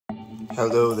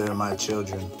Hello there, my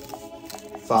children.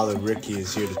 Father Ricky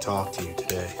is here to talk to you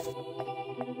today.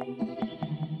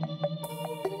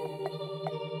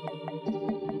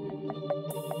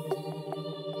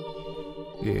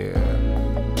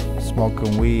 Yeah,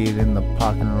 smoking weed in the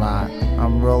parking lot.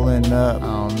 I'm rolling up,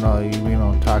 I don't know, we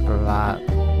don't talk a lot.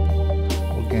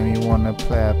 What game you wanna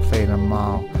play? I play them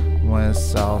all. When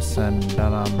it's all said and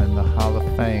done, I'm in the Hall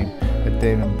of Fame. If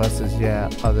they even busters, yeah,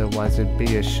 otherwise it'd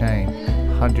be a shame.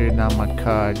 100 on my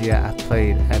card, yeah, I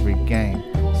played every game.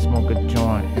 Smoke a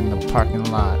joint in the parking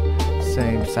lot.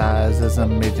 Same size as a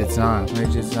midget's arm.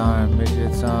 Midget's arm,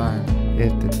 midget's arm.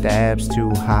 If the dab's too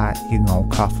hot, you gon'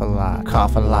 cough a lot.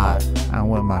 Cough a lot. I'm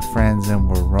with my friends and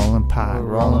we're rolling pot.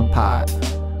 Rolling pot.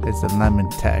 It's a lemon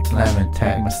tech. Lemon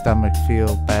tech. My stomach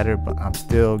feel better, but I'm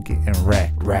still getting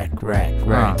wrecked. Wreck.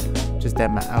 Just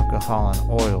add my alcohol and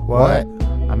oil. What?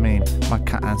 I mean, my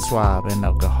cotton swab and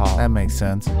alcohol. That makes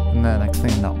sense. And then I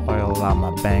clean the oil out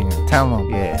my banger. Tell them,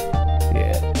 yeah.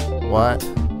 What?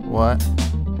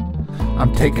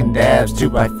 I'm taking dabs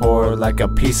 2x4 like a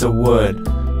piece of wood.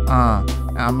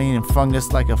 I'm eating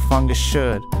fungus like a fungus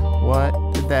should. What?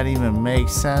 Did that even make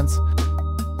sense?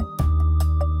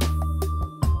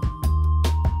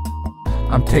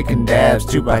 I'm taking dabs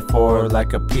 2x4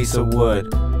 like a piece of wood.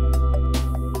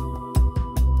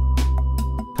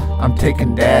 I'm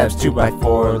taking dabs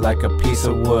 2x4 like a piece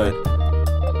of wood.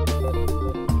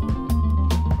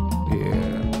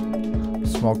 Yeah,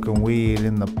 smoking weed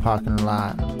in the parking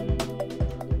lot.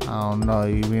 I don't know,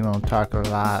 we don't talk a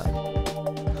lot.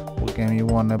 What game you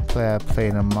wanna play? I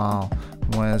play them all.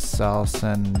 When it's all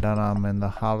said and done, I'm in the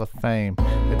Hall of Fame.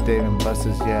 If they even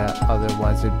busters, yeah,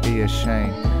 otherwise it'd be a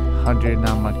shame. 100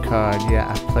 on my card,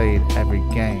 yeah, I played every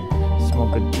game.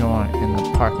 Smoke a joint in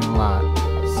the parking lot.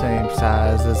 Same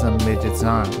size as a midget's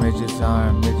arm. Midget's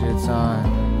arm, midget's arm.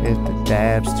 If the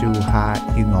dab's too hot,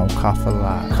 you gon' cough a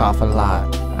lot. Cough a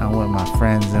lot. I'm with my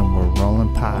friends and we're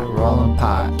rolling pot. Rolling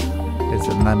pot. It's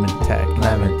a lemon tech.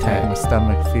 Lemon tech. My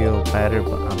stomach feel better,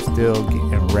 but I'm still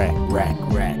getting wrecked. Wreck.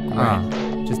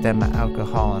 Just add my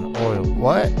alcohol and oil.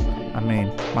 What? I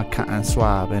mean, my cotton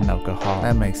swab and alcohol.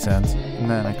 That makes sense. And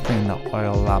then I clean the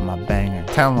oil out my banger.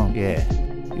 Tell them, yeah.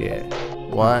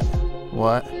 What?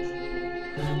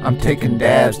 I'm taking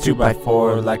dabs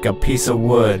 2x4 like a piece of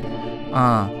wood.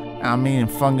 I'm eating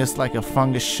fungus like a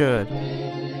fungus should.